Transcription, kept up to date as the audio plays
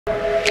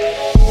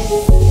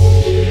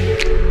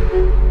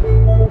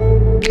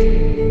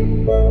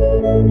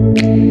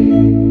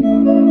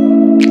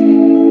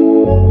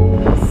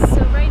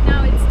right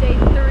now it's day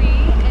 3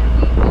 and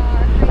we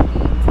are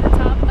hiking to the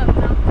top of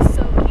Mount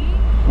Bisoke,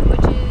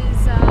 which is,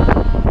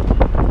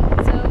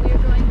 so we are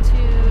going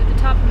to the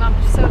top of Mount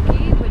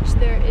Bisoke, which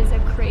there is a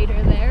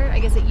crater there. I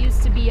guess it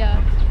used to be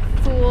a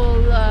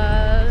full,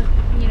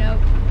 you know,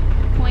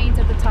 point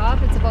at the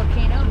top. It's a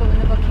volcano, but when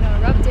the volcano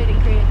erupted, it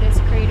created this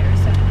crater.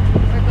 So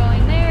we're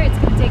going there. It's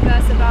going to take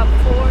us about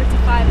 4 to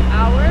 5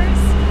 hours,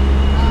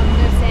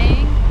 they're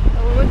saying.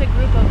 But we're with a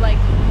group of like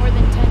more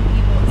than 10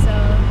 people, so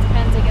it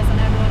depends, I guess, on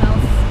everyone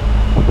else,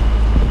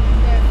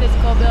 their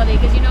physical ability,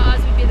 because you know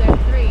us would be there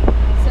 3.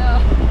 So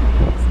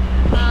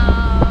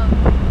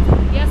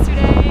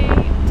yesterday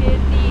did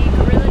the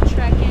gorilla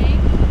trekking,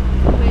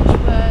 which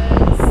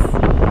was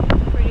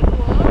pretty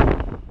cool.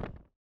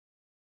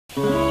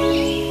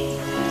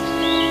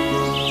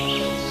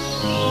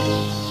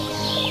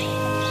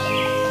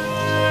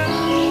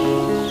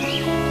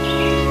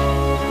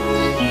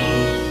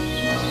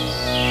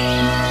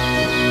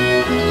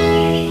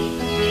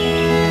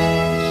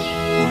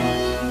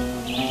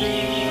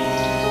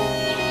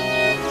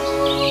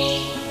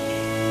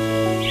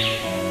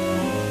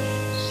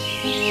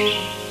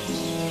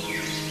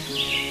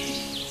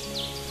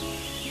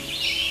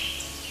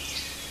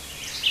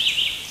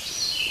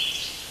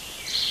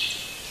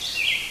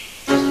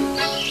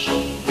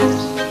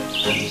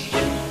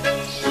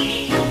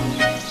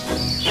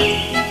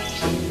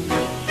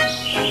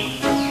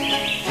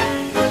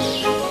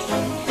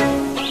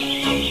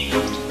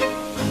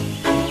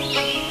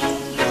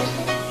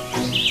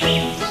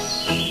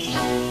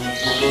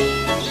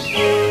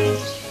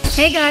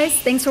 Hey guys,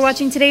 thanks for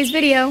watching today's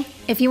video.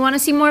 If you want to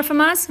see more from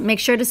us, make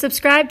sure to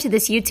subscribe to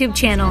this YouTube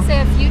channel. I'm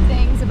going to say a few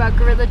things about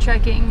gorilla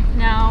trekking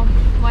now,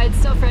 why it's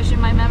still fresh in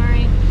my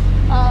memory.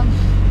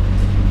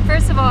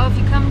 First of all, if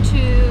you come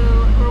to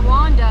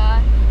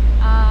Rwanda,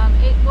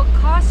 it will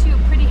cost you a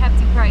pretty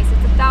hefty price.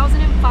 It's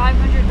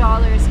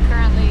 $1,500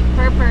 currently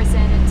per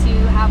person to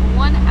have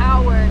 1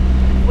 hour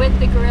with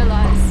the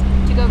gorillas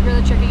to go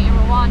gorilla trekking in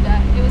Rwanda.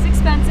 It was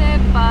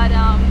expensive, but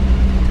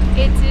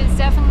it is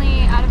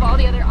definitely, out of all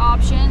the other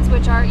options,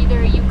 which are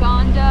either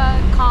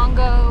Uganda,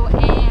 Congo,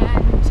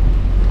 and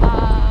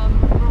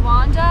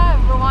Rwanda.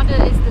 Rwanda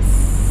is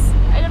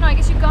I don't know, I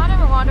guess Uganda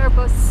and Rwanda are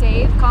both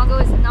safe. Congo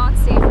is not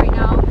safe right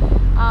now,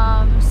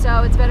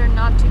 so it's better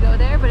not to go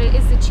there, but it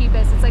is the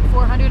cheapest. It's like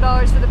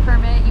 $400 for the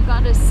permit,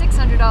 Uganda is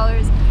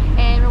 $600,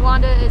 and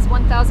Rwanda is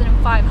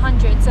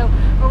 $1,500. So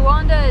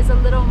Rwanda is a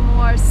little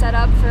more set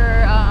up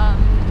for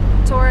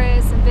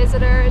tourists and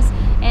visitors,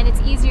 and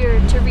it's easier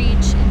to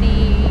reach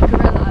the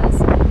gorillas.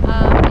 If you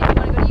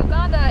want to go to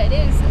Uganda, it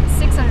is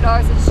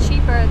 $600. It's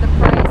cheaper, the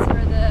price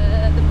for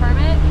the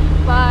permit,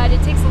 but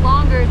it takes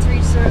longer to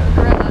reach the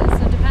gorillas.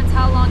 So it depends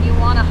how long you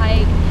want to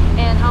hike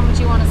and how much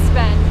you want to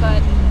spend.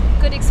 But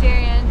good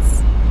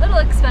experience, a little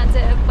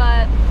expensive,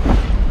 but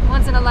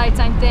once in a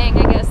lifetime thing.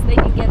 I guess they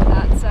can get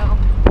that. So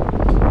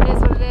it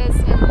is what it is,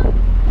 and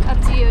up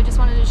to you. Just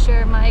wanted to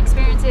share my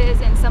experiences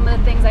and some of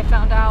the things I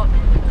found out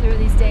through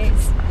these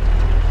days.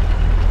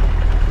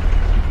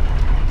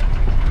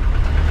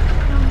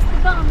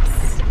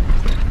 Bumps.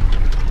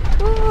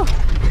 Ooh.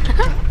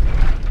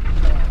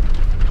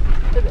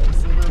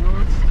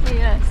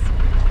 Yes.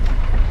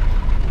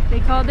 They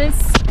call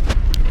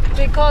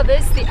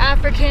this the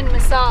African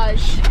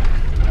massage,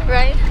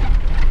 right?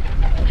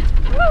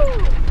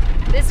 Woo.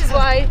 This is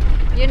why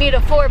you need a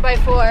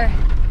 4x4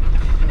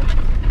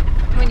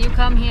 when you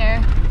come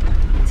here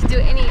to do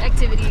any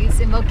activities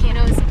in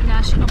Volcanos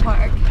National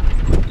Park,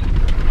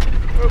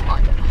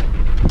 Rwanda.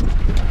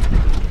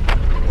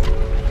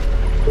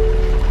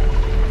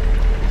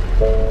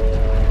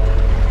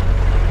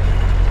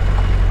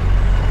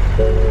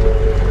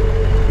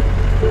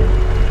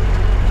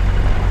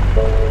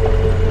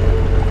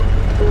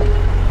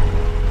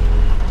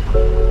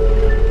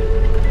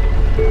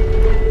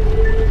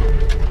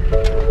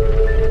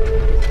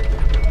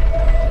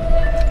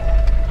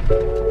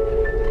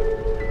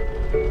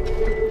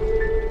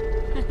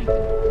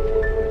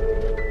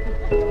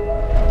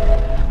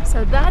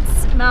 So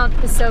that's Mount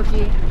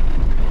Bisoke.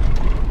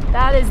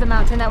 That is the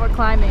mountain that we're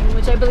climbing,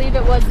 which I believe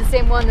it was the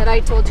same one that I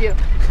told you.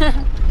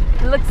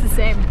 It looks the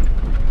same.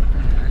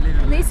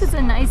 At least it's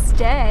a nice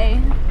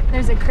day.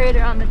 There's a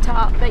crater on the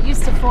top that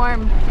used to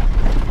form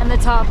on the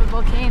top of a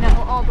volcano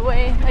all the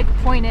way, like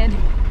pointed,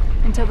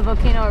 until the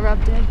volcano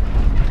erupted.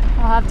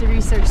 I'll have to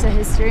research the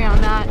history on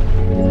that.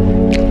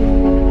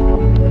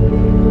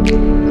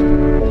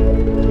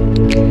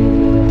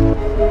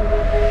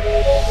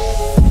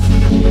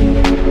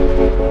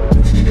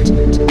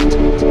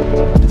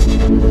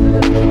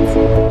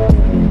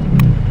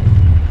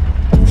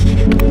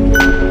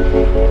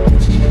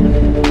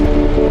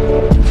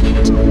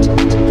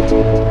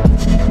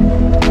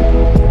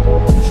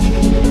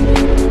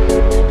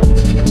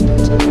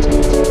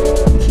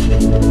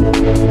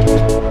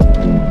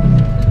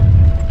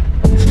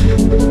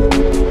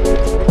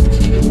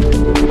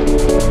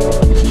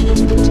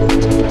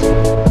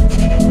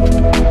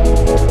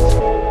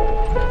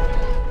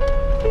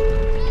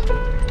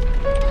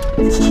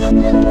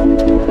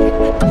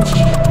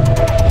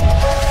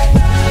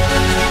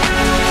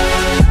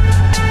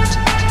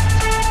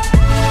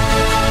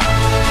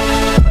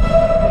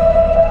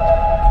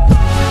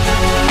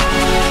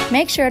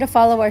 make sure to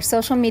follow our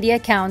social media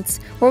accounts,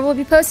 where we'll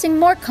be posting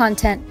more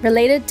content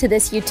related to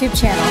this YouTube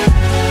channel.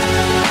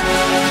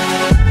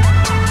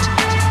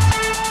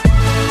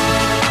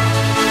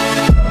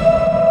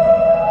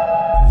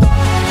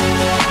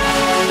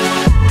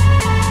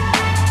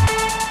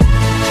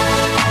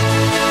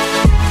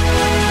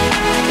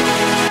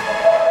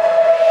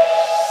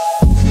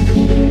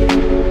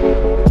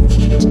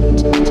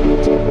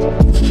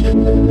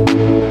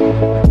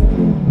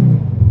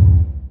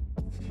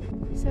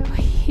 So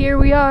here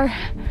we are.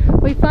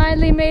 We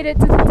finally made it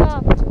to the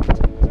top.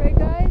 Right,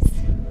 guys?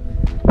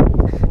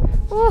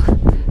 Oh,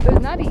 it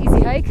was not an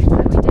easy hike,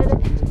 but we did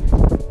it.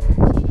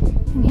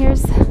 And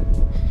here's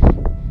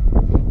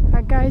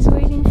our guys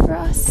waiting for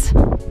us.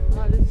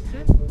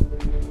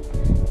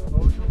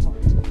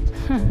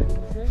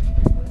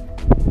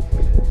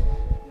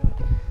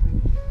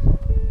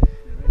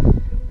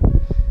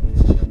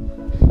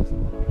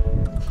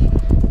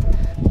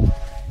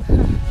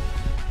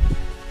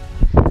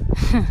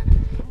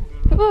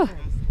 Ooh,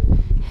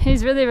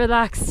 he's really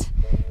relaxed.